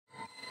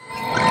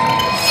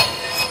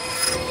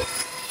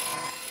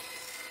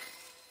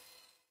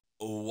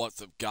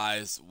What's up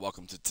guys,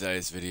 welcome to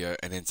today's video,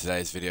 and in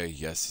today's video,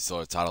 yes, you saw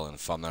the title and the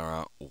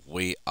thumbnail,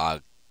 we are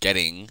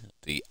getting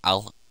the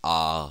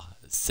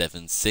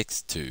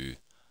LR762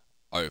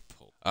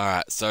 Opal.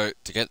 Alright, so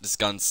to get this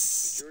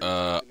gun's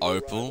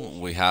Opal,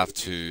 we have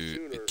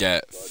to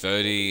get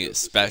 30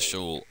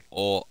 special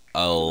or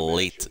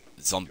elite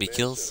zombie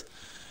kills,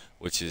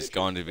 which is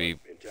going to be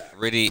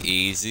pretty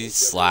easy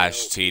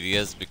slash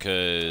tedious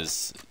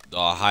because the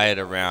higher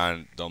the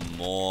round, the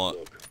more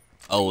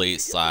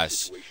elite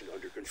slash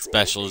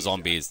special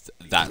zombies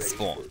that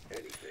spawn.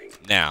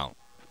 Now,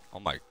 oh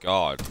my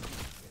god,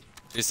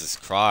 Jesus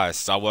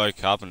Christ, I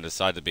woke up and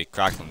decided to be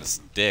cracking the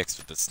sticks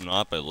with the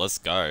sniper. Let's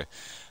go.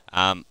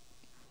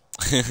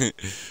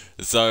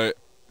 So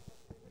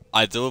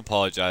I do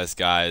apologize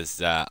guys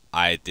that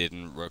I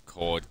didn't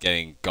record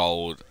getting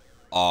gold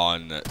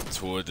on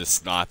two of the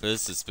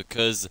snipers. It's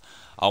because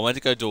I went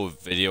to go do a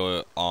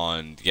video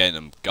on getting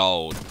them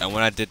gold, and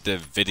when I did the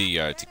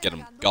video to get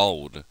them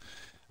gold,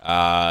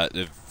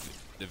 the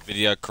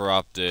video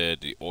corrupted,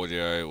 the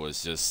audio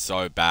was just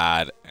so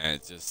bad, and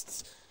it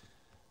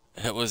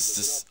was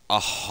just a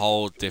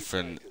whole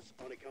different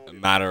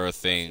matter of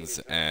things,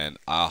 and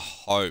I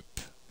hope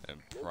and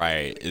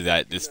pray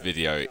that this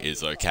video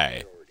is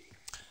okay.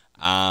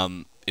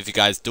 If you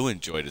guys do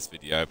enjoy this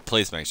video,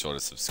 please make sure to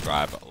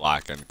subscribe,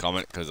 like, and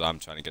comment, because I'm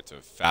trying to get to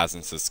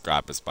 1,000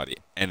 subscribers by the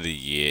end of the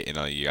year, and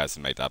you guys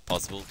can make that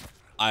possible.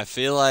 I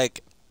feel like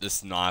the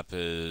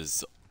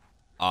snipers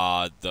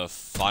are the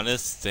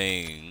funnest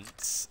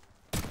things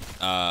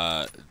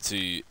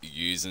to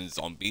use in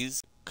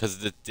zombies because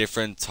of the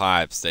different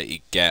types that you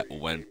get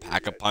when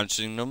packer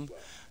punching them.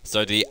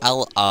 So the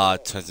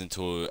LR turns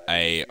into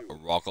a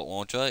rocket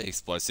launcher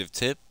explosive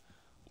tip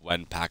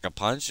when packer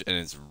punch, and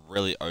it's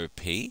really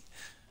OP.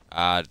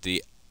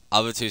 The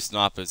other two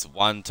snipers,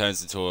 one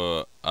turns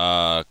into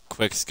a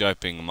quick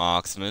scoping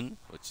marksman,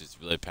 which is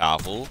really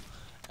powerful,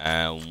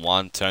 and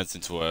one turns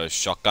into a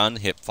shotgun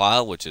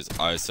hipfire, which is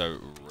also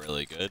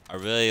really good. I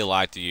really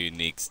like the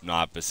unique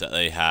snipers that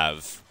they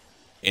have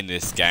in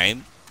this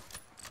game,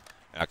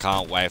 and I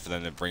can't wait for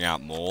them to bring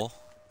out more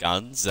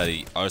guns that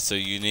are also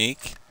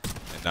unique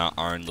in their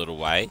own little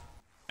way.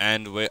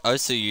 And we're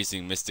also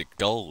using Mystic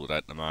Gold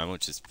at the moment,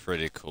 which is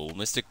pretty cool.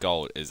 Mystic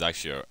Gold is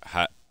actually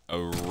a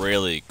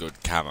really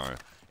good camo,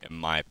 in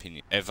my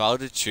opinion. If I were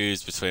to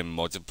choose between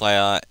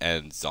multiplayer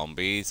and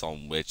zombies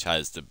on which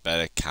has the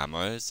better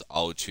camos,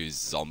 I would choose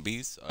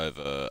zombies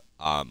over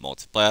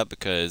multiplayer,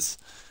 because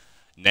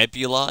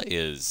Nebula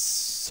is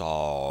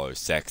so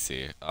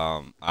sexy.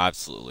 I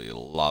absolutely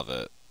love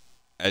it.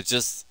 It's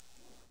just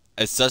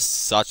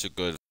such a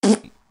good,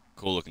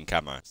 cool looking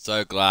camo.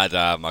 So glad to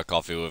have my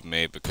coffee with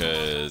me,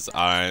 because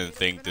I don't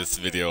think this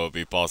video would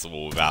be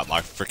possible without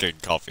my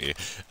freaking coffee.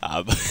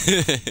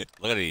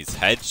 Look at these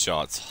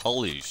headshots,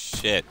 holy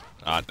shit.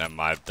 Never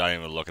mind, don't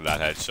even look at that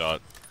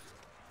headshot.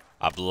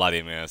 I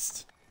bloody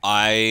missed.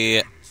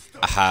 I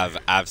have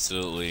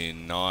absolutely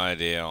no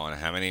idea on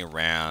how many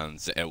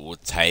rounds it will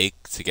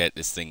take to get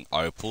this thing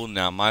Opal.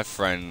 Now my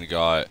friend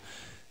got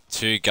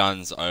 2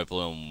 guns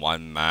Opal in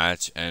one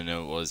match, and we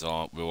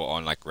were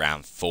on like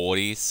round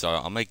 40, so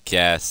I'm gonna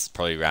guess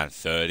probably round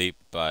 30.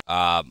 But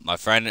my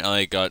friend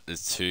only got the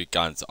 2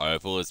 guns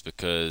Opal is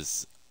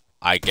because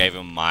I gave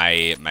him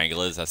my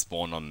manglers that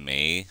spawned on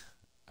me,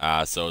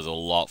 so it was a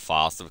lot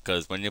faster,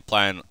 because when you're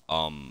playing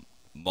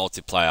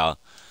multiplayer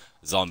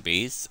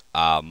zombies,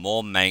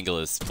 more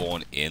manglers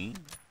spawn in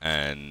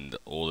and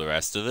all the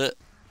rest of it.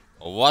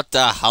 What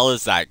the hell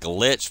is that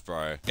glitch,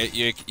 bro?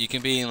 You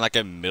can be in like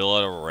a middle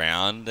of a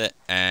round,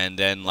 and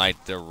then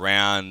like the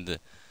round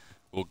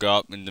will go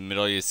up in the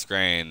middle of your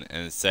screen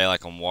and say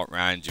like on what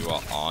round you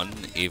are on,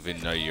 even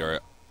though you're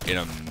in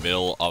the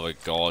middle of a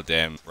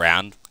goddamn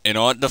round. You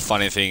know what the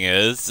funny thing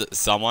is?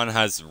 Someone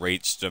has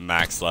reached the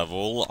max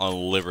level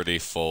on Liberty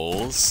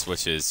Falls,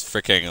 which is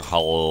freaking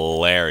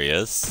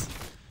hilarious.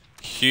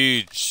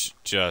 Huge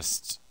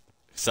just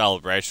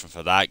celebration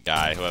for that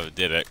guy, whoever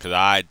did it, because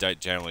I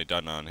generally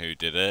don't know who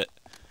did it.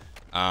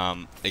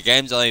 The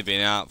game's only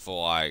been out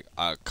for like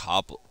a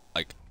couple,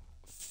 like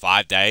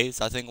 5 days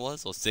I think it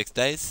was, or 6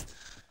 days,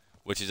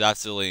 which is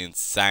absolutely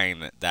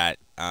insane that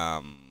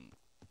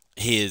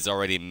he has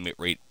already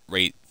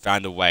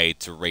found a way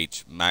to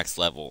reach max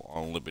level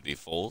on Liberty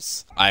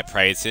Falls. I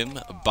praise him,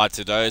 but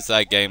to those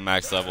that gain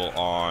max level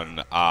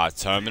on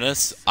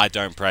Terminus, I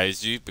don't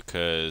praise you,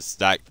 because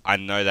I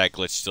know that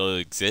glitch still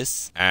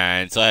exists,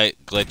 and until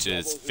that glitch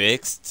is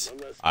fixed,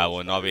 I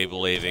will not be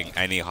believing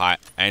any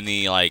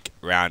like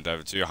round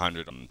over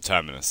 200 on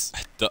Terminus.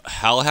 The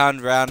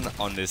Hellhound round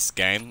on this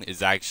game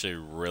is actually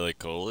really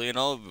cool. You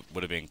know, it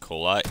would have been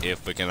cooler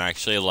if we can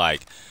actually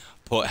like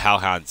put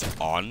Hellhounds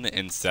on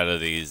instead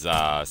of these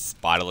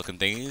spider looking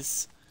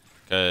thingies,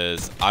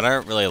 because I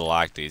don't really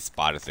like these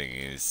spider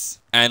thingies.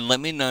 And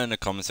let me know in the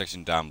comment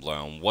section down below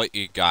on what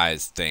you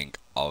guys think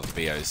of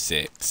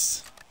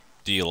BO6.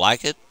 Do you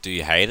like it? Do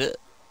you hate it?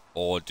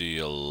 Or do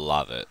you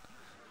love it?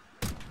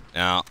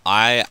 Now,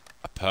 I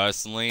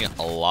personally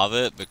love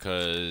it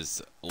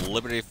because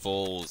Liberty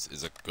Falls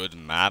is a good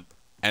map,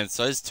 and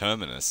so is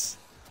Terminus.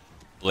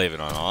 believe it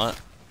or not.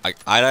 Like,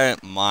 I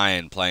don't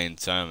mind playing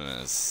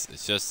Terminus.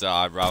 It's just that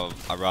I'd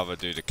rather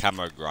do the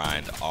camo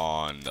grind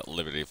on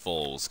Liberty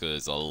Falls because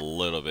it's a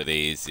little bit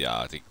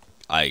easier to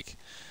like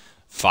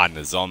find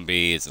the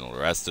zombies and all the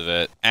rest of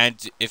it.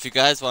 And if you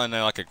guys want to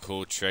know like a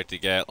cool trick to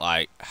get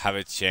like have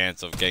a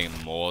chance of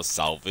getting more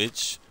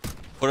salvage,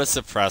 put a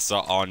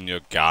suppressor on your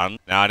gun.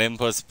 Now I didn't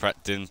put a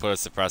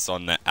suppressor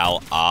on the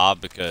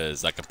LR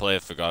because I completely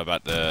forgot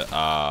about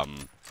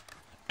the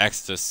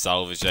extra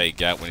salvage that you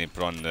get when you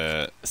put on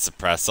the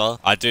suppressor.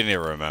 I do need to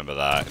remember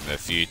that in the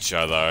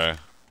future though,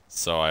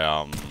 so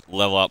I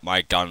level up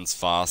my guns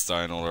faster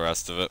and all the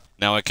rest of it.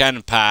 Now we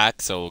can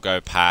pack, so we'll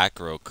go pack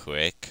real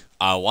quick.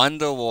 I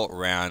wonder what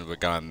round we're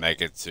gonna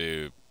make it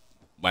to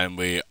when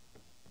we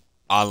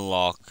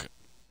unlock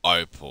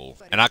Opal.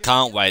 And I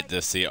can't wait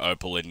to see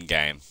Opal in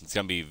game. It's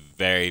gonna be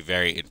very,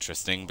 very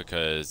interesting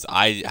because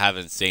I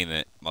haven't seen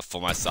it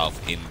for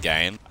myself in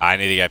game. I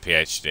need to get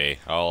PhD.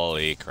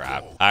 Holy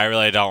crap. I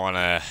really don't want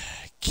to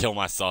kill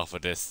myself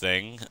with this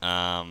thing.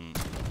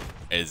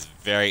 It's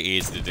very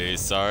easy to do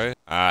so.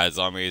 Alright,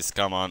 zombies,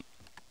 come on.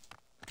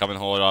 Come and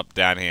horde up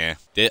down here.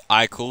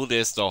 I call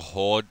this the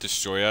Horde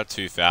Destroyer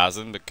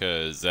 2000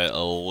 because it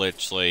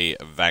literally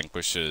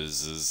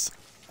vanquishes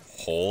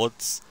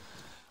hordes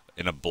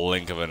in a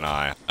blink of an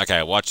eye.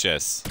 Okay, watch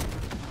this.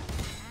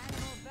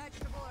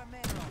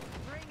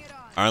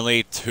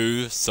 Only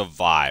 2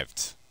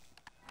 survived.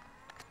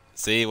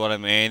 See what I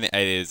mean? It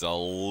is a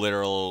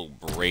literal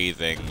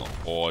breathing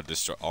horde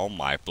destroy. Oh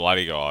my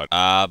bloody god.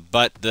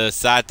 But the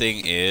sad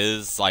thing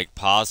is, like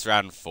past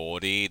round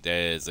 40,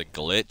 there's a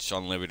glitch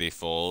on Liberty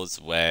Falls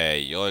where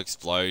your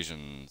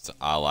explosions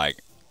are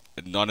like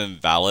not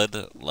invalid,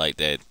 like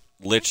they're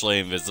literally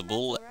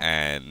invisible,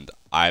 and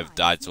I've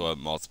died to it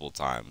multiple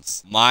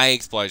times. My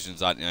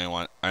explosions aren't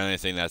the only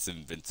thing that's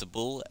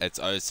invincible. It's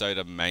also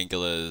the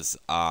Mangler's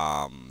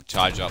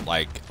charge up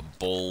like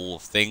ball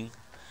thing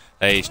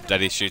that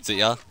he shoots at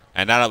you.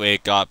 And now that we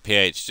got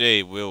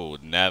PhD, we'll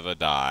never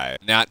die.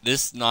 Now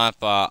this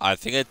sniper, I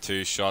think it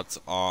 2 shots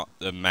on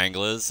the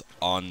Manglers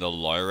on the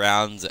low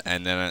rounds,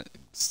 and then it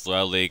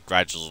slowly,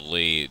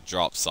 gradually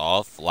drops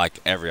off, like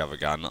every other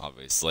gun,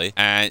 obviously.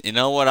 And you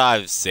know what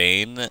I've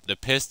seen? The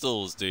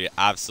pistols do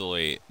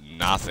absolutely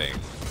nothing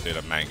to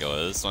the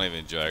Manglers. Not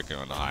even joking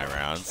on the high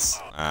rounds.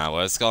 Well,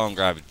 let's go and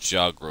grab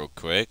Jug real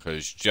quick,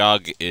 because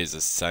Jug is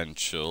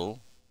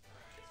essential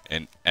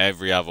in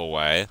every other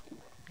way.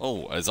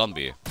 Oh, a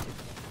zombie.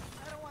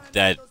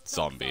 Dead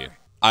zombie.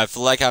 I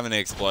feel like having an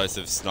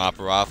explosive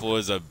sniper rifle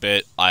is a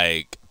bit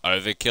like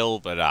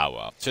overkill, but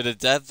well. To the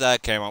dev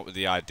that came up with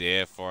the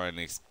idea for an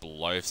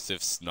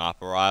explosive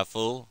sniper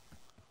rifle,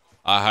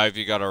 I hope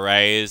you got a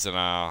raise, and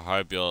I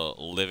hope you're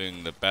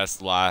living the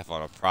best life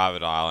on a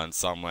private island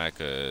somewhere,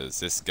 because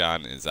this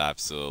gun is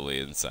absolutely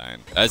insane.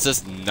 There's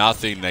just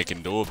nothing they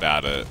can do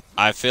about it.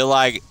 I feel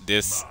like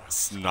this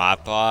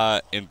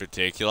sniper in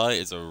particular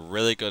is a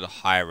really good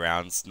high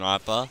round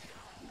sniper,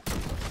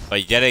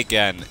 but yet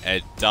again,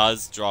 it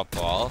does drop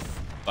off,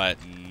 but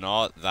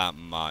not that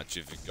much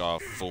if you've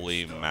got a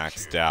fully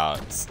maxed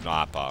out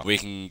sniper. We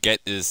can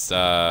get this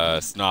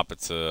sniper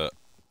to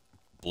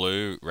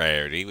blue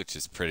rarity, which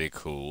is pretty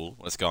cool.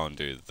 Let's go and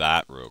do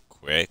that real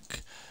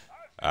quick.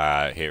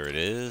 Here it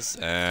is,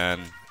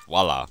 and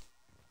voila.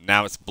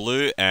 Now it's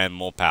blue and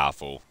more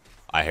powerful.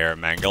 I hear a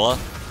Mangler.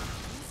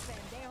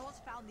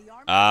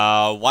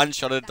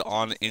 One-shotted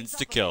on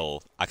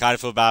insta-kill. I kind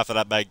of feel bad for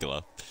that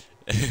Mangler.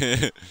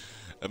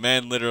 The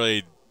man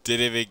literally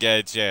didn't even get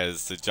a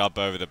chance to jump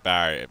over the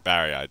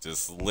barrier.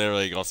 Just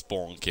literally got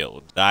spawn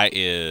killed. That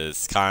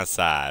is kind of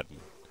sad.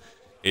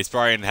 He's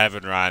probably in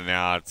heaven right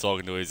now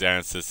talking to his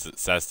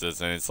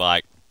ancestors, and it's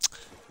like,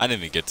 I didn't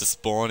even get to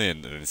spawn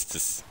in, and it's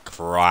just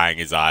crying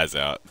his eyes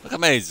out. Look how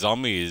many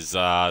zombies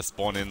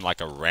spawn in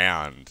like a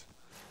round.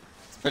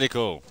 It's pretty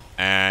cool.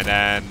 And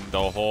then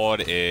the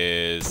horde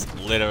is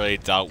literally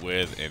dealt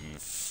with in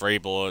 3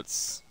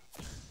 bullets.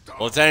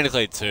 Well,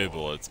 technically 2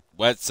 bullets.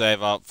 Let's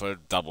save up for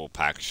double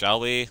pack, shall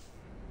we?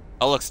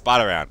 Oh look,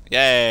 spider round.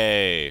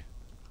 Yay!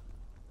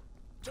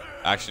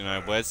 Actually,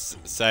 no, let's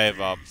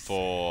save up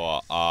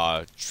for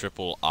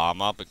triple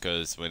armor,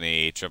 because we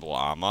need triple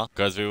armor.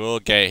 Because we will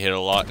get hit a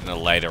lot in the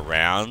later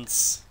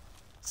rounds.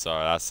 So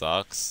that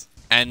sucks.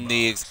 And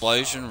the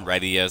explosion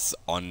radius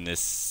on this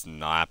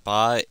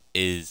sniper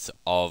is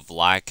of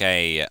like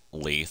a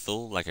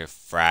lethal, like a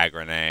frag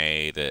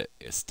grenade, a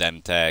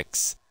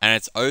Stemtex. And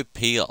it's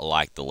OP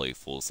like the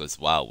lethals as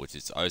well, which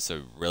is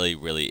also really,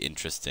 really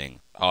interesting.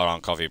 Hold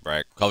on, coffee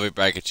break. Coffee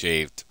break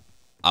achieved.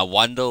 I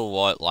wonder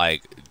what,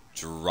 like,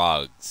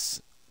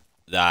 drugs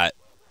that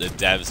the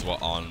devs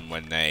were on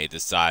when they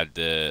decided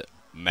to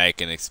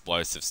make an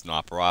explosive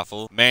sniper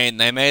rifle. Man,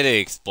 they made an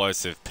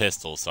explosive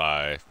pistol,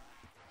 so it'd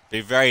be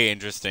very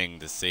interesting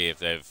to see if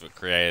they've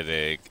created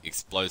an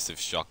explosive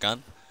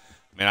shotgun.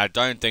 I mean, I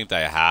don't think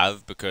they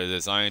have, because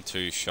there's only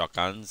 2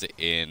 shotguns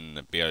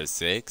in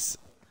BO6,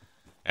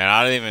 And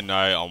I don't even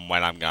know on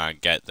when I'm gonna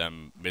get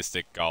them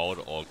Mystic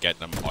Gold or get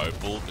them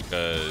Opal,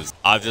 because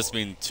I've just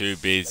been too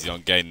busy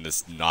on getting the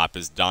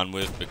snipers done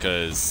with,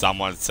 because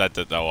someone said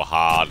that they were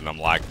hard and I'm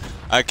like,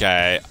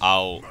 okay,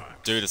 I'll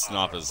do the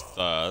snipers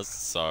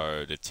first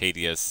so the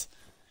tedious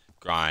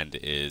grind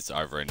is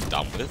over and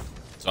done with,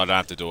 so I don't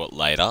have to do it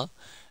later.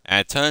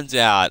 And it turns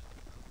out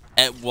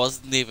it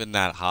wasn't even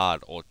that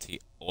hard or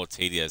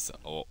tedious,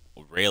 or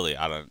really,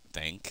 I don't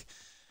think.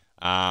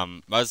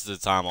 Most of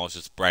the time I was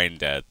just brain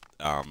dead,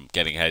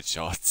 getting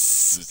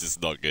headshots, which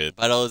is not good.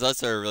 But it was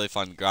also a really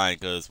fun grind,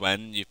 because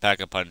when you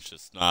pack a punch of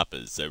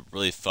snipers, they're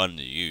really fun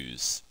to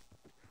use,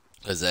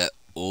 because they're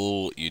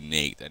all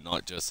unique. They're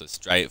not just a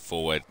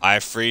straightforward, I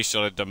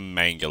free-shotted the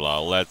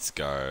Mangler, let's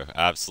go.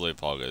 Absolute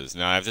poggers.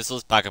 Now, if this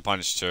was pack a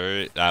punch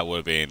 2, that would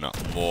have been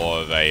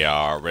more of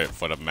a rip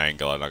for the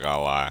Mangler, not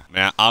gonna lie.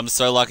 Now, I'm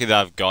so lucky that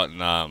I've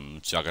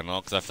gotten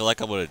Juggernaut, because I feel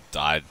like I would have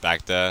died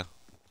back there.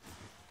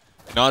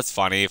 You know what's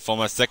funny? For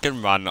my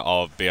second run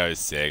of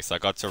BO6, I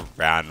got to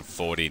round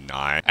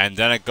 49, and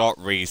then it got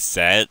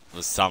reset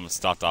for some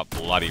stuffed up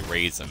bloody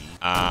reason.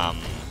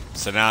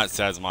 So now it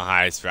says my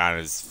highest round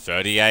is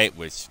 38,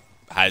 which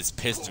has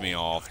pissed me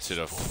off to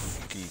the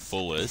fucking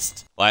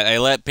fullest. Like, they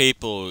let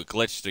people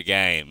glitch the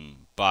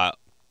game, but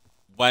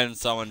when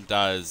someone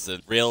does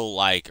a real,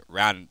 like,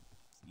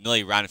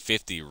 nearly round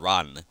 50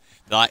 run,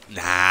 they're like,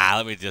 nah,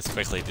 let me just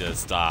quickly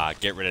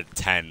get rid of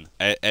 10.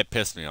 It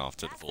pissed me off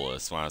to the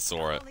fullest when I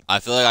saw it. I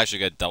feel like I should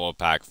get double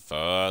pack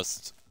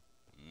first.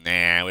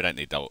 Nah, we don't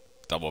need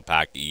double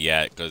pack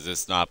yet, because this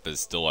sniper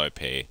is still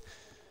OP.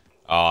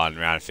 Oh, in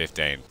round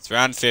 15. It's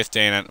round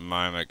 15 at the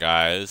moment,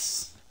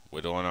 guys.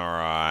 We're doing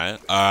alright.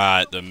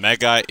 Alright, the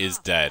Mega is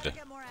dead.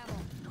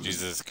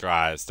 Jesus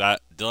Christ.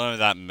 Dealing with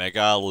that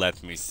Mega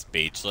left me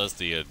speechless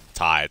the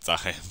entire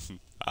time.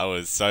 I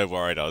was so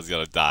worried I was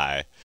gonna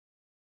die.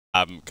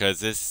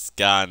 Because this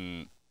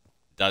gun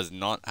does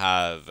not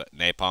have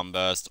Napalm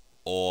Burst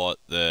or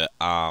the,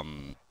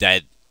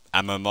 dead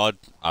ammo mod.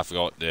 I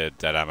forgot what the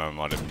dead ammo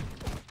mod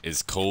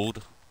is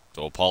called.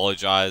 To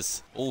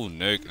apologize. Ooh,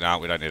 nuke. No,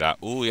 we don't need that.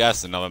 Ooh,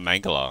 yes, another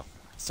Mangler.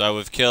 So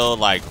we've killed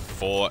like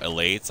 4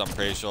 elites, I'm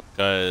pretty sure.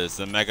 Because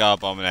the Mega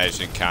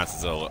Abomination counts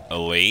as an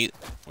elite,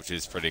 which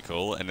is pretty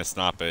cool. And the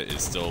Sniper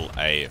is still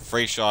a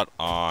free shot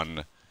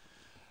on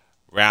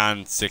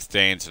round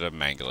 16 to the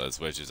Manglers,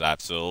 which is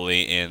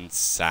absolutely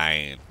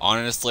insane.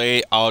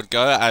 Honestly, I would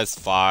go as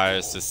far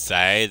as to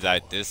say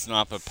that this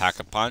Sniper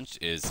Pack-a-Punch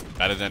is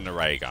better than the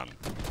ray gun.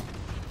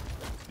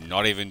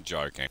 Not even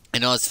joking.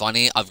 You know what's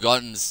funny? I've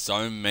gotten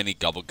so many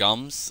Gobble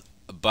Gums,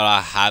 but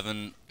I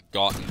haven't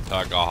gotten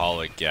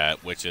Perkaholic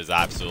yet, which is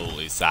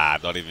absolutely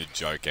sad. Not even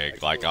joking.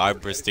 Like, I'm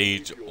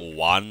Prestige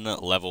 1,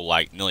 level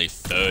like nearly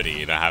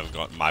 30, and I haven't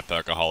gotten my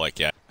Perkaholic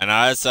yet. And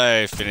I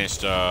also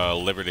finished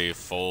Liberty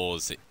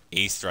Falls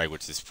Easter egg,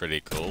 which is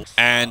pretty cool.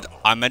 And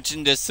I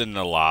mentioned this in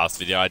the last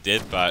video I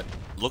did, but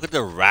look at the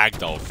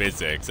ragdoll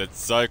physics. It's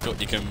so cool.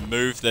 You can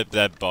move their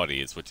dead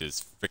bodies, which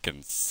is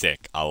freaking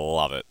sick. I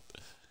love it.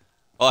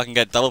 Oh, I can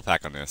get double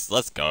pack on this.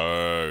 Let's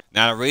go.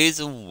 Now, the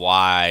reason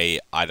why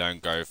I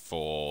don't go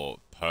for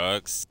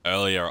perks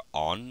earlier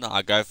on,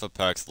 I go for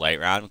perks late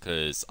round,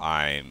 because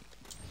I'm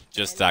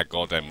just that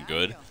goddamn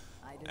good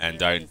and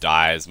don't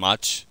die as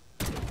much.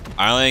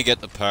 I only get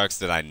the perks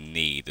that I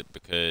need,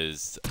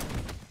 because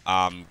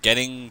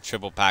getting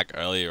triple pack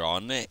earlier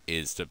on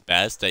is the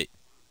best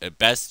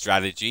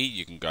strategy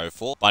you can go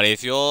for. But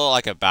if you're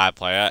like a bad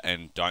player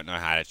and don't know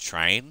how to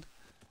train,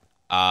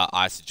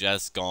 I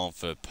suggest going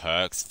for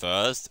perks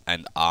first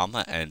and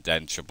armor and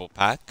then triple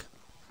pack.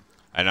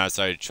 And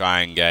also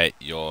try and get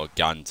your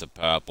gun to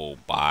purple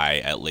by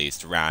at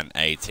least round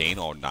 18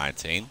 or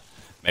 19.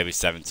 Maybe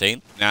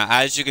 17. Now,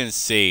 as you can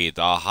see,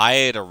 the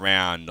higher the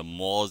round, the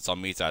more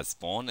zombies that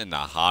spawn and the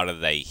harder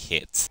they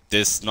hit.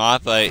 This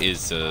sniper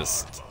is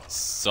just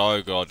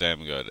so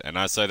goddamn good. And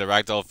also the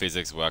ragdoll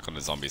physics work on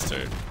the zombies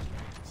too.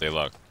 See,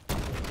 look.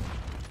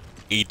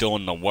 He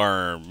doing the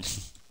worm.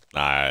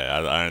 Nah,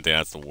 I don't think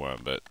that's the worm,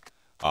 but...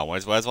 Oh,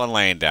 where's one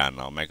laying down?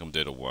 I'll make him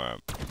do the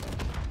worm.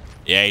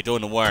 Yeah, he doing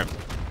the worm.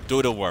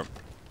 Do the worm.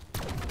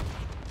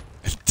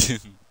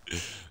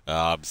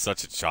 I'm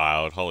such a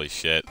child, holy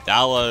shit.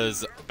 That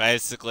was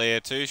basically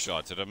a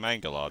 2-shot to the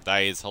Mangler. That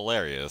is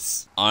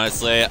hilarious.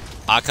 Honestly,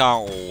 I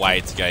can't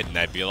wait to get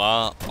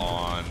Nebula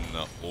on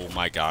all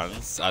my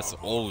guns.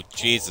 Oh,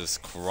 Jesus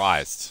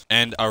Christ.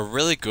 And a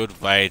really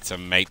good way to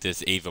make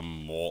this even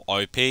more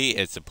OP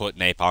is to put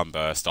Napalm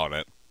Burst on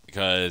it.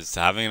 Because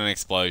having an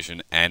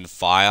explosion and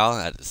fire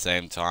at the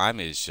same time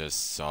is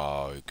just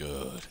so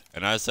good.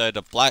 And also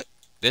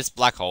this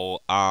black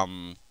hole,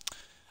 ammo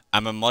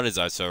mod is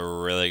also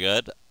really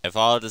good. If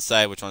I were to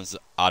say which ones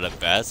are the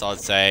best,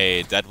 I'd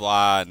say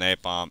Deadwire,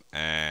 Napalm,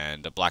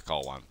 and the black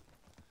hole one.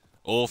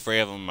 All 3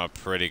 of them are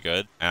pretty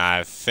good. And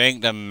I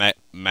think the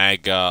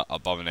Mega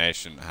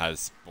Abomination has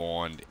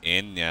spawned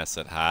in. Yes,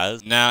 it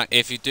has. Now,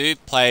 if you do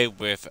play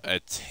with a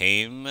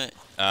team,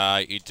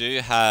 you do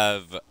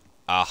have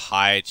a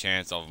higher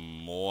chance of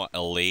more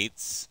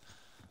elites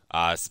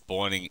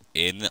spawning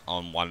in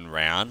on one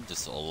round.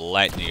 Just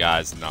letting you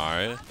guys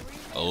know.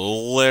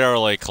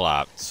 Literally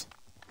clapped.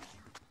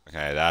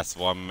 Okay, that's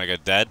one mega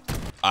dead.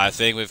 I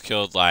think we've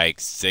killed like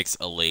 6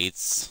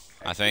 elites.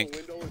 I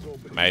think.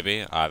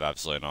 Maybe. I have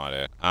absolutely no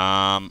idea.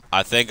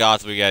 I think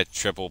after we get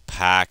triple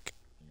pack,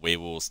 we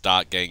will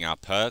start getting our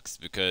perks,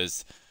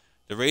 because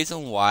the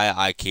reason why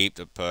I keep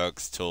the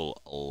perks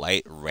till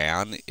late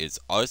round is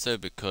also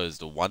because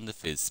the Wonder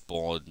Fizz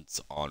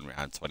spawns on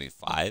round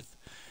 25,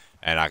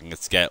 and I can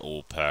just get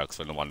all perks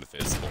when the Wonder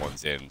Fizz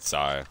spawns in,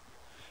 so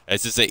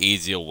it's just an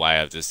easier way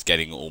of just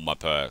getting all my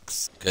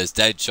perks. Because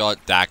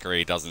Deadshot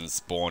Daiquiri doesn't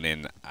spawn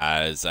in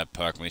as a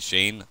perk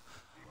machine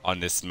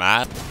on this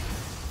map.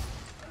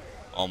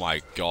 Oh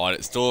my god,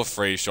 it's still a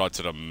free shot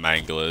to the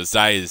Manglers.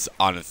 That is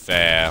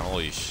unfair.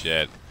 Holy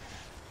shit.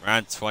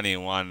 Round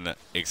 21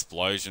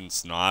 Explosion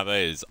Sniper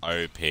is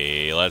OP.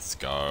 Let's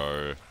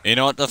go. You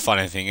know what the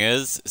funny thing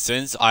is?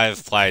 Since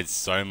I've played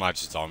so much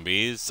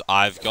zombies,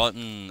 I've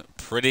gotten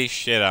pretty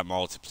shit at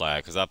multiplayer.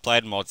 Because I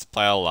played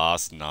multiplayer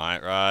last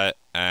night, right?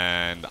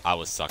 And I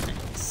was sucking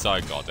so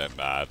goddamn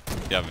bad.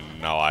 You have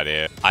no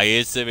idea. I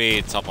used to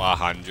be top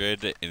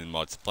 100 in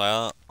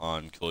multiplayer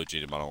on Call of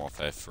Duty Modern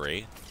Warfare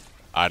 3.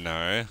 I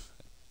know.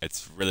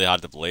 It's really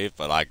hard to believe,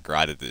 but I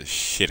grinded the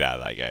shit out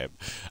of that game.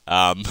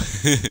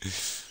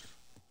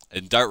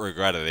 And don't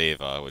regret it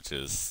either, which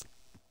is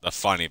the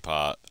funny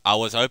part. I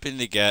was hoping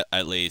to get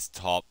at least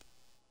top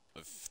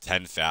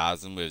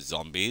 10,000 with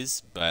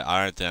zombies, but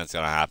I don't think that's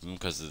going to happen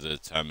because of the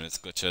Terminus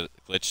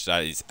glitch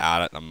that is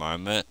out at the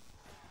moment.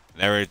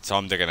 And every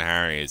Tom, Dick, and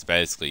Harry is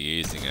basically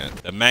using it.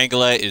 The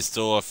Mangler is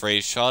still a free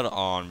shot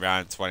on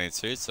round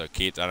 22, so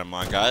keep that in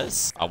mind,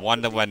 guys. I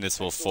wonder when this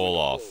will fall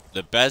off.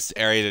 The best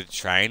area to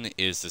train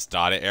is the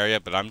starter area,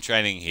 but I'm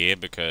training here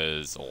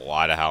because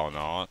why the hell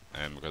not?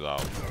 And because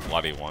I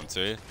bloody want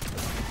to.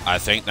 I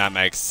think that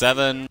makes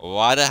 7.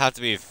 Why'd it have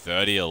to be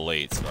 30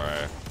 elites,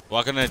 bro?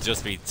 Why couldn't it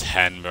just be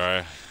 10,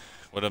 bro?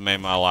 Would have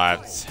made my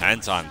life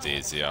 10 times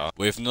easier.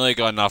 We've nearly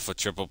got enough for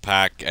triple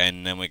pack,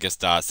 and then we can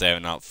start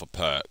saving up for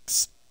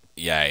perks.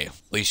 Yay.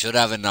 We should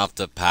have enough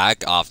to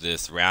pack after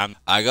this round.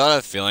 I got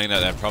a feeling that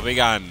they're probably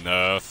gonna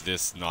nerf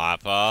this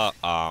sniper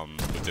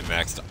with the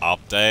next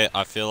update,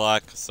 I feel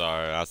like. So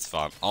that's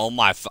fun. Oh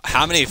my,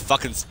 how many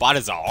fucking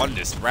spiders are on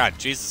this round?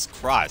 Jesus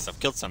Christ, I've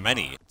killed so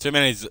many. Too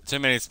many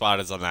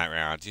spiders on that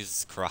round.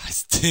 Jesus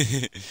Christ.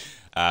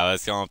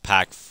 Let's go on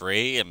pack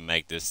 3 and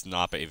make this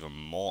sniper even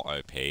more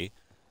OP.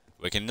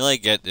 We can nearly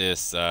get this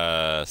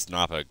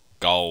sniper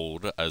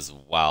gold as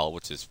well,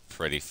 which is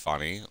pretty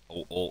funny.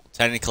 Or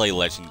technically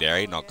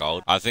legendary, not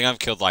gold. I think I've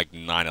killed like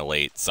 9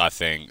 elites, I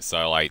think.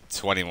 So like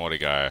 20 more to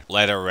go.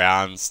 Later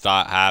rounds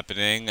start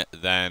happening,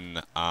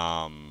 then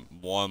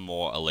more and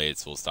more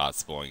elites will start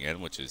spawning in,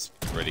 which is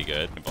pretty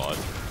good. But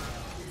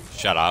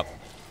shut up.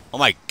 Oh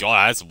my god,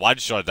 I just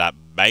one-shot that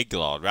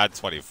Megalod. Round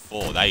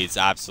 24. That is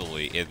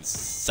absolutely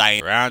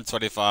insane. Round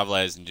 25,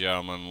 ladies and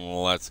gentlemen.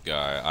 Let's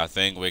go. I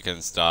think we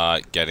can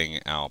start getting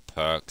our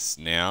perks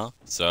now.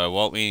 So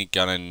what we're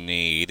gonna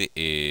need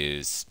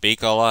is Speed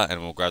Collar,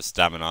 and we'll grab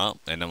Stamina,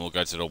 and then we'll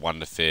go to the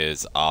Wonder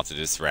Fizz after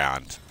this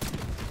round.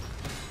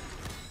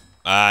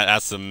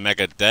 That's the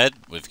Mega dead.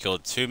 We've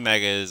killed 2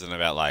 Megas and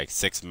about like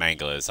 6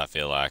 Manglers, I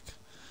feel like.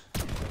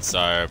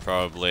 So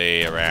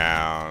probably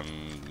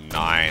around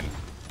 9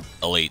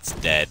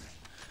 elites dead.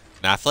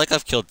 Now I feel like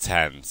I've killed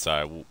 10,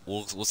 so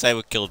we'll say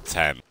we killed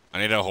 10. I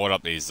need to hoard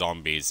up these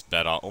zombies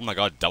better. Oh my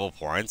god, double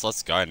points.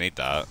 Let's go. I need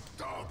that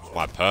for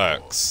my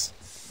perks.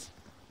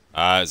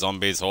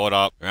 Zombies hoard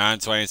up.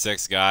 Round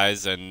 26,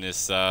 guys, and this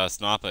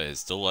sniper is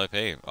still OP.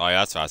 Oh yeah,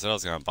 that's right. I said I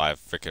was gonna buy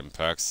freaking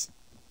perks.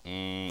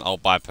 I'll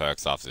buy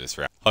perks after this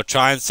round. I'll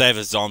try and save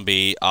a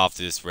zombie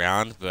after this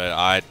round, but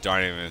I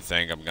don't even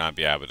think I'm gonna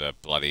be able to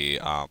bloody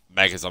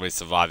make a zombie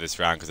survive this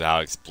round because of how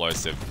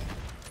explosive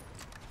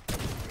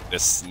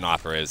this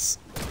sniper is.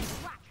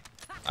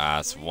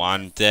 That's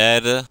 1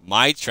 dead.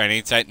 My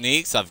training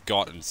techniques have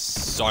gotten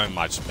so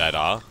much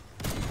better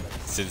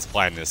since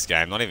playing this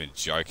game, not even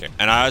joking.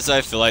 And I also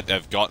feel like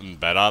they've gotten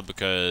better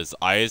because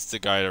I used to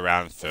go to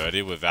round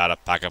 30 without a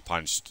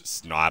pack-a-punched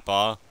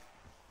sniper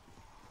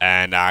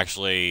and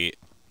actually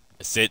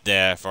sit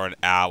there for an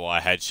hour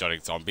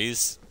headshotting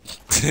zombies.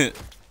 Don't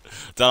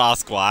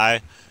ask why.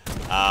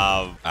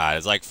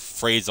 There's like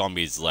 3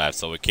 zombies left,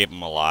 so we keep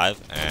them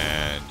alive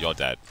and you're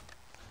dead.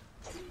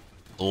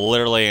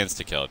 Literally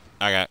insta-killed.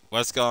 Okay,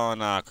 let's go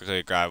and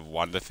quickly grab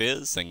Wonder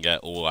Fizz and get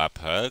all our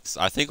perks.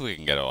 I think we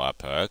can get all our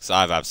perks.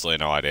 I have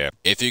absolutely no idea.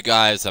 If you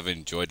guys have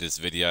enjoyed this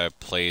video,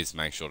 please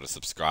make sure to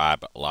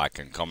subscribe, like,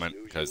 and comment,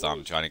 because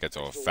I'm trying to get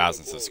to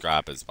 1,000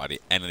 subscribers by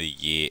the end of the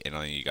year, and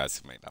only you guys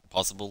can make that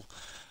possible.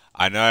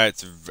 I know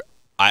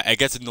it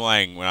gets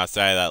annoying when I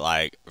say that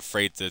like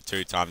 3 to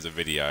 2 times a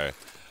video,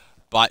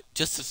 but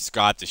just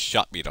subscribe to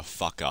shut me the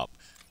fuck up.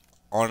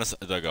 Honest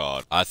to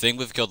God. I think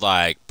we've killed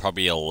like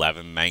probably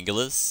 11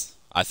 Manglers,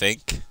 I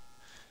think.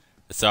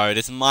 So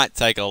this might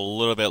take a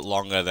little bit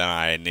longer than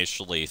I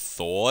initially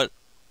thought.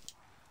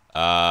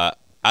 As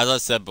I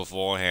said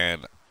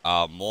beforehand,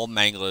 more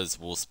manglers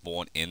will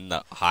spawn in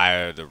the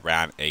higher the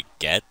round it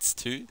gets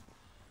to.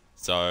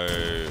 So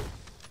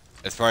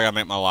it's probably gonna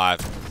make my life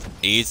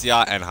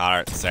easier and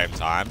harder at the same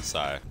time.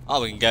 So,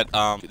 oh, we can get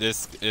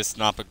this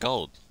sniper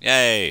gold.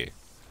 Yay!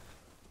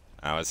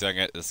 Let's go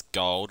get this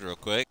gold real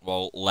quick.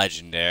 Well,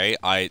 legendary.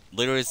 I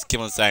literally just keep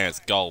on saying it's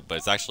gold, but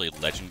it's actually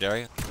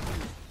legendary.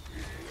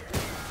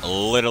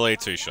 Literally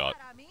two-shot.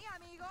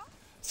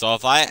 So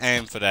if I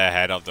aim for the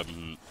head of the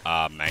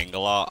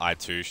Mangler, I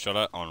two-shot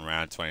it on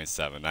round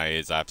 27. That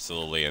is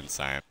absolutely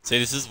insane. See,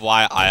 this is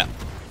why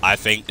I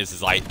think this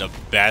is like the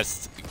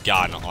best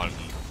gun on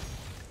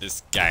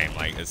this game.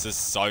 Like, it's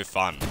just so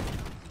fun.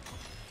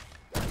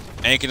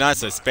 And you can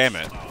also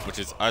spam it, which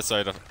is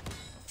also the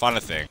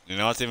funner thing. You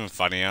know what's even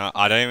funnier?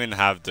 I don't even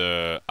have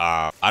the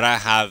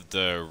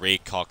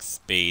recock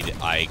speed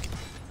like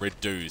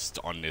reduced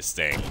on this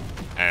thing,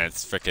 and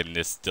it's freaking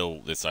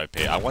this OP.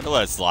 I wonder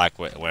what it's like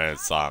when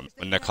it's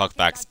when the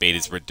cockback speed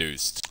is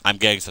reduced. I'm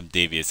getting some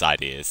devious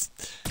ideas.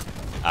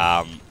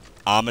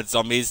 Armored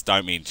zombies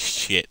don't mean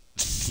shit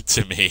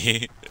to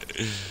me.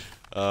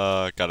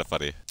 Kinda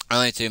funny.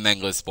 Only 2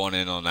 manglers spawned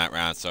in on that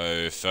round,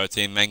 so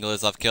 13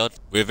 manglers I've killed.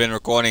 We've been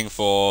recording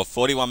for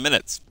 41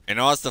 minutes. You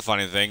know what's the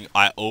funny thing?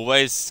 I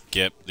always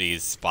skip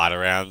these spider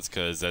rounds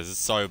because they're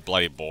just so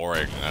bloody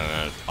boring.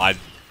 And I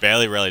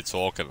barely really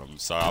talk in them,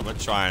 so I'm gonna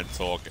try and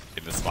talk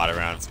in the spider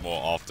rounds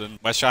more often.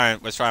 Let's try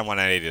and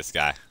 180 this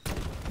guy.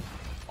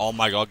 Oh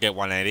my god, get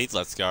 180.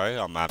 Let's go.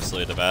 I'm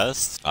absolutely the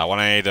best.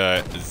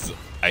 180 is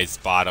a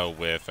spider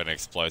with an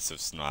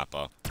explosive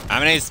sniper. How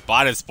many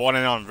spiders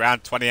spawning on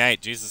round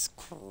 28? Jesus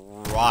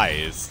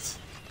Christ.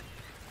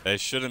 There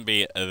shouldn't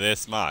be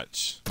this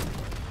much.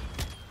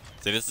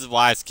 See, this is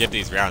why I skip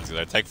these rounds,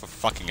 because they take for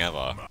fucking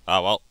ever.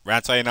 Oh, well,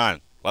 round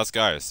 29. Let's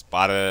go.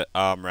 Spider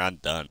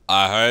round done.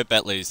 I hope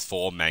at least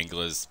 4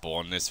 manglers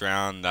spawn this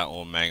round. That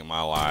will make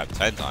my life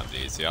 10 times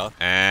easier.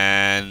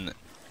 And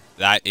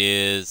that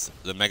is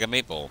the Mega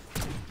Meatball.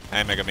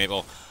 Hey, Mega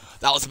Meatball.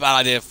 That was a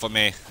bad idea for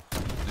me.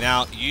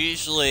 Now,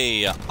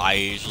 I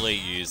usually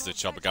use the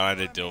chopper gun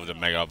to deal with the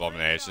Mega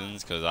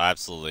Abominations, because I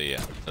absolutely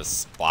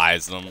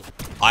despise them.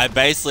 I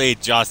basically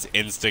just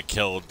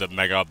insta-killed the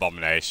Mega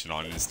Abomination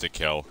on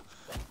insta-kill.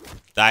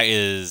 That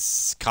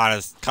is kind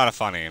of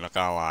funny, not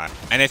gonna lie.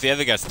 And if you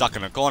ever get stuck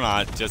in a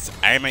corner, just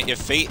aim at your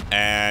feet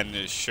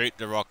and shoot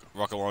the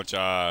rocket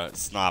launcher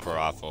sniper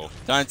rifle.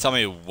 Don't tell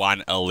me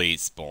 1 elite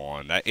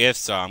spawn. If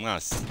so, I'm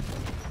gonna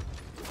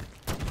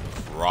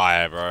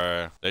cry,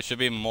 bro. There should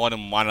be more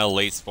than 1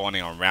 elite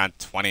spawning on round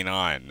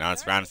 29. Now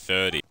it's round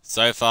 30.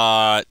 So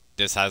far,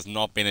 this has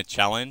not been a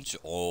challenge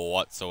or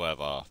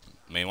whatsoever.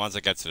 I mean, once I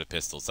get to the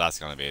pistols, that's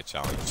going to be a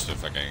challenge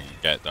if I can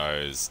get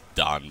those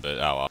done, but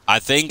oh well. I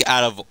think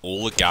out of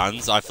all the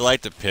guns, I feel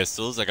like the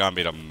pistols are going to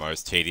be the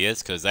most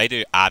tedious, because they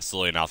do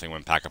absolutely nothing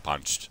when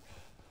pack-a-punched.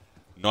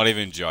 Not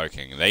even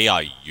joking. They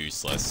are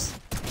useless.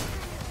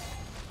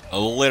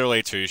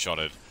 Literally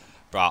two-shotted.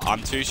 Bruh,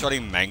 I'm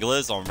two-shotting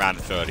manglers on round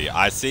 30.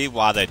 I see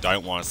why they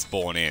don't want to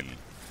spawn in.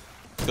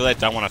 Because they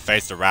don't want to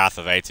face the wrath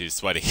of A2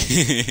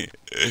 Sweaty.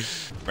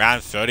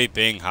 Round 30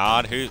 being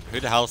hard? Who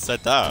the hell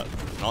said that?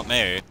 Not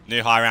me.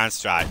 New high round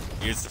strike.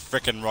 Use the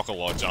frickin' rocket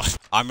launcher.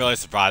 I'm really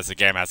surprised the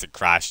game hasn't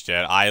crashed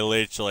yet. I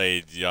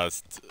literally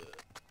just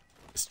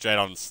straight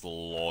on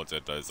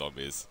slaughtered those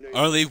zombies.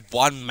 Only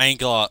 1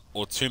 mangler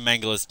or 2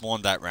 manglers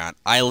spawned that round.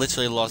 I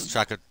literally lost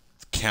track of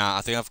count.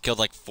 I think I've killed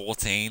like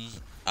 14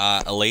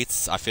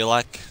 elites, I feel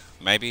like.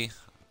 Maybe.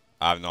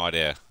 I have no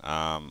idea.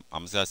 I'm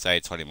just gonna say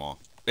 20 more.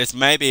 It's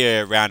maybe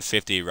a round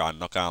 50 run,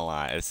 not gonna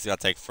lie. It's gonna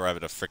take forever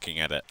to freaking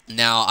edit.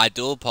 Now, I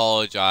do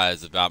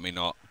apologize about me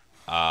not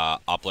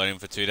uploading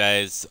for 2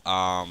 days,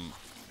 or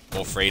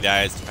 3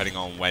 days, depending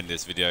on when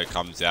this video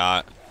comes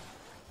out.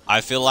 I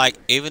feel like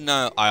even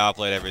though I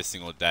upload every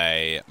single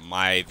day,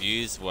 my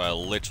views were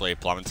literally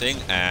plummeting,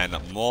 and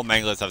more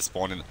manglers have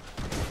spawned in.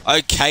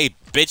 Okay,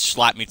 bitch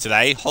slapped me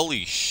today.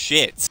 Holy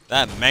shit.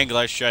 That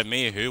mangler showed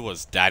me who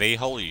was daddy.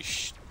 Holy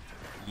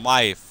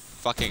my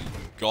fucking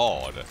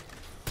god.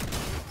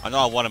 I know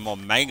I wanted more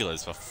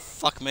manglers, but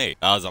fuck me.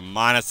 That was a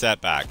minor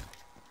setback.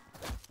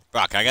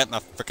 Bro, can I get my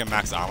freaking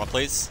max armor,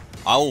 please?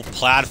 I will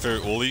plow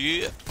through all of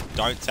you.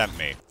 Don't tempt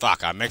me.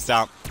 Fuck, I messed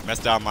out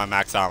my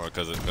max armor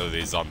because of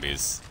these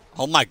zombies.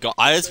 Oh my god,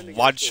 I just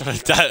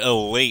one-shotted that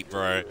elite,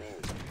 bro.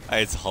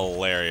 It's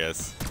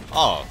hilarious.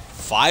 Oh,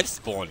 5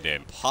 spawned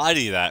in.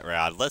 Party that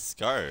round. Let's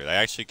go. They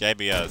actually gave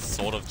me a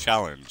sort of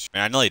challenge. I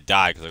mean, I nearly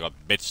died because I got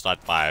bitch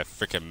slapped by a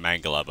freaking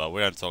mangler, but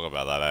we don't talk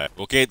about that, eh?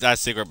 We'll keep that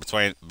secret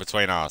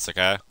between us,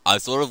 okay? I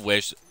sort of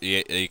wish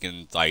you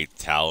can, like,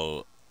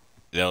 tell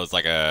there was,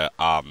 like, a,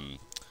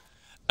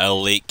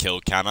 elite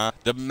kill counter.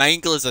 The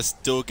manglers are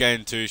still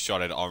getting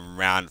two-shotted on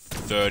round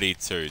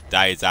 32.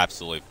 That is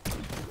absolutely...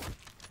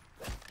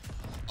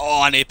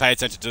 Oh, I need to pay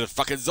attention to the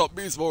fucking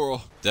zombies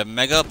more. The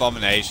Mega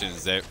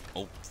Abominations, they're...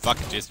 Oh,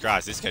 fucking Jesus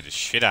Christ, this guy just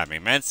shit at me.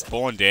 Man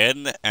spawned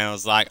in, and I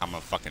was like, I'm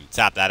gonna fucking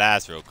tap that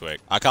ass real quick.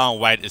 I can't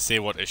wait to see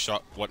what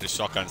the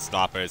shotgun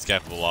sniper is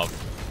capable of.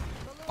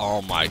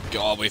 Oh my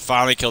god, we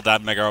finally killed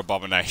that Mega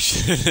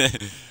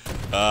Abomination.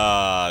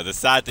 The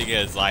sad thing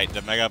is, like,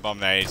 the Mega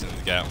Abominations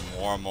get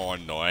more and more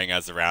annoying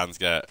as the rounds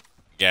get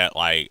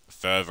like,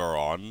 further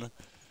on.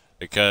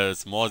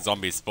 Because more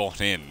zombies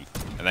spawn in.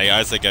 And they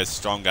also get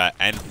stronger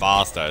and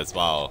faster as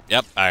well.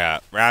 Yep, okay.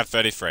 Round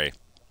 33.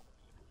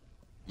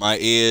 My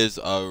ears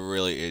are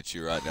really itchy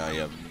right now,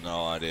 you have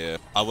no idea.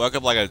 I woke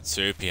up like at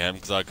 2 PM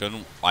because I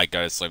couldn't like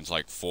go to sleep until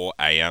like 4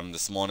 AM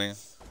this morning.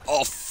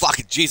 Oh fuck,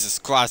 Jesus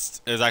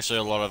Christ. There's actually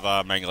a lot of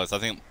manglers. I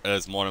think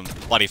there's more than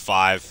bloody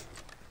 5.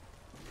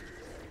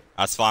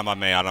 That's fine by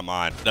me, I don't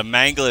mind. The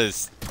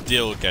manglers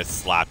still get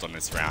slapped on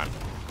this round.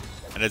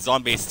 And the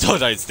zombies still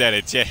don't stand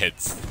a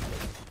chance.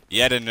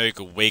 Yet a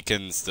nuke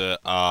weakens the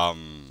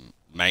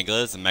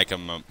manglers and make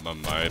them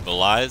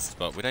immobilized,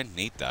 but we don't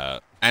need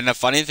that. And the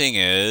funny thing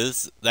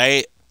is,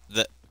 the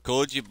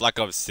Call of Duty Black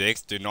Ops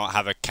 6 do not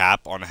have a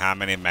cap on how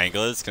many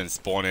manglers can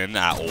spawn in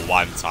at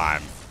one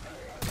time.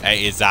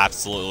 It is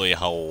absolutely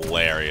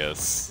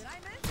hilarious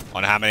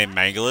on how many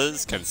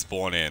manglers can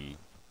spawn in.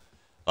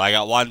 Like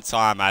at one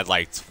time I had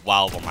like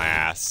 12 on my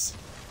ass.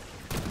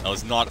 It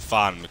was not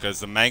fun because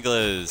the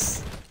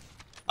manglers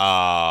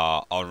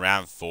on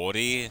round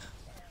 40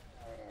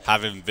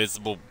 have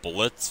invisible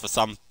bullets for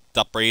some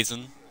dumb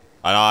reason.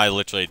 I know I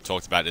literally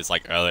talked about this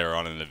like earlier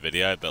on in the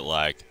video, but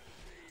like,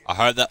 I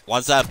heard that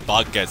once that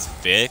bug gets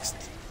fixed,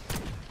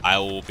 I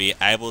will be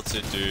able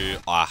to do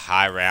a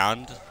high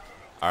round,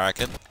 I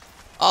reckon.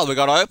 Oh, we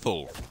got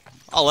Opal.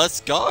 Oh, let's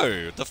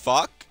go. What the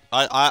fuck?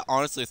 I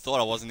honestly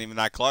thought I wasn't even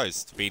that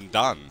close to being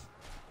done.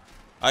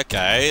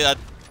 Okay,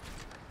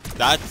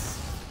 that's...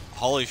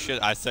 Holy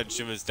shit, I sent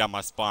shivers down my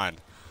spine.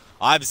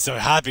 I'm so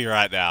happy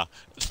right now.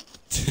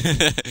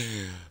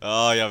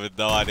 Oh, you have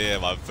no idea.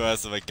 My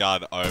first of a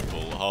gun,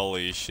 Opal.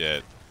 Holy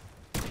shit.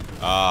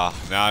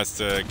 Now it's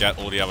to get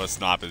all the other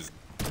snipers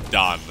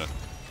done.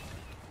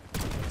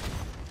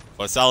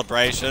 For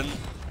celebration,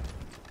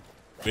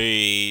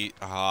 should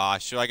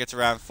I get to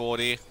round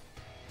 40?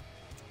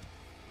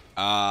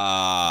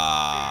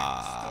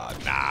 Nah.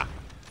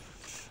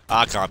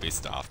 I can't be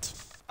stuffed.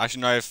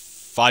 Actually, no,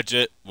 fudge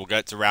it. We'll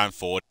get to round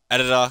 40.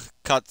 Editor,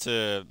 cut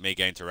to me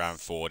getting to round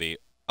 40.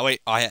 Oh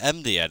wait, I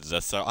am the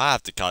editor, so I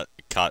have to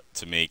cut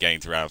to me getting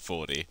to round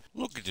 40.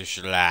 Look at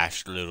this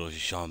last little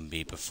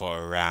zombie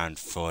before round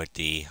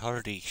 40.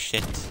 Holy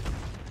shit.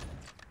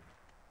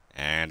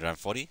 And round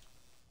 40?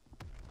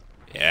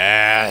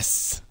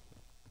 Yes!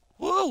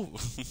 Woo!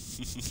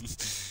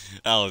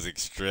 That was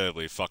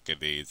extremely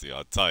fucking easy,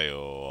 I'll tell you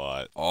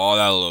what. Oh,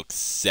 that looks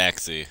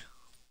sexy.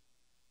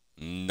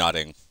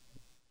 Nutting.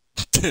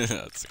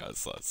 That's kind of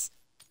sus.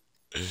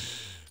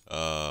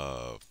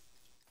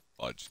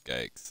 Fudge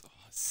cakes. Oh,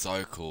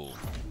 so cool.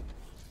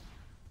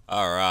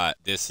 Alright,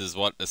 this is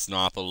what the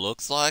sniper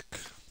looks like.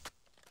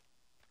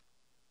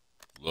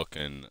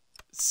 Looking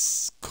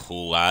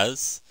cool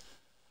as.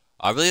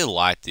 I really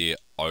like the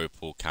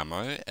Opal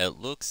camo. It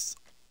looks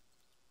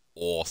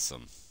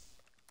awesome.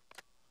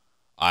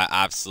 I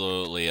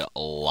absolutely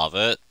love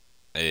it.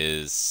 It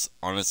is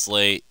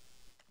honestly,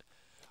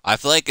 I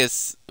feel like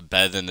it's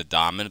better than the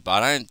diamond,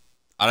 but I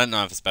don't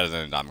know if it's better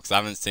than the diamond because I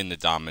haven't seen the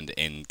diamond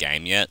in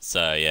game yet.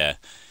 So yeah,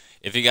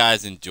 if you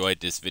guys enjoyed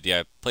this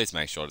video, please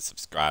make sure to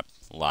subscribe,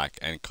 like,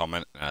 and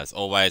comment. As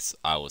always,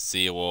 I will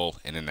see you all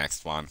in the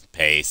next one.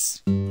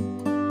 Peace.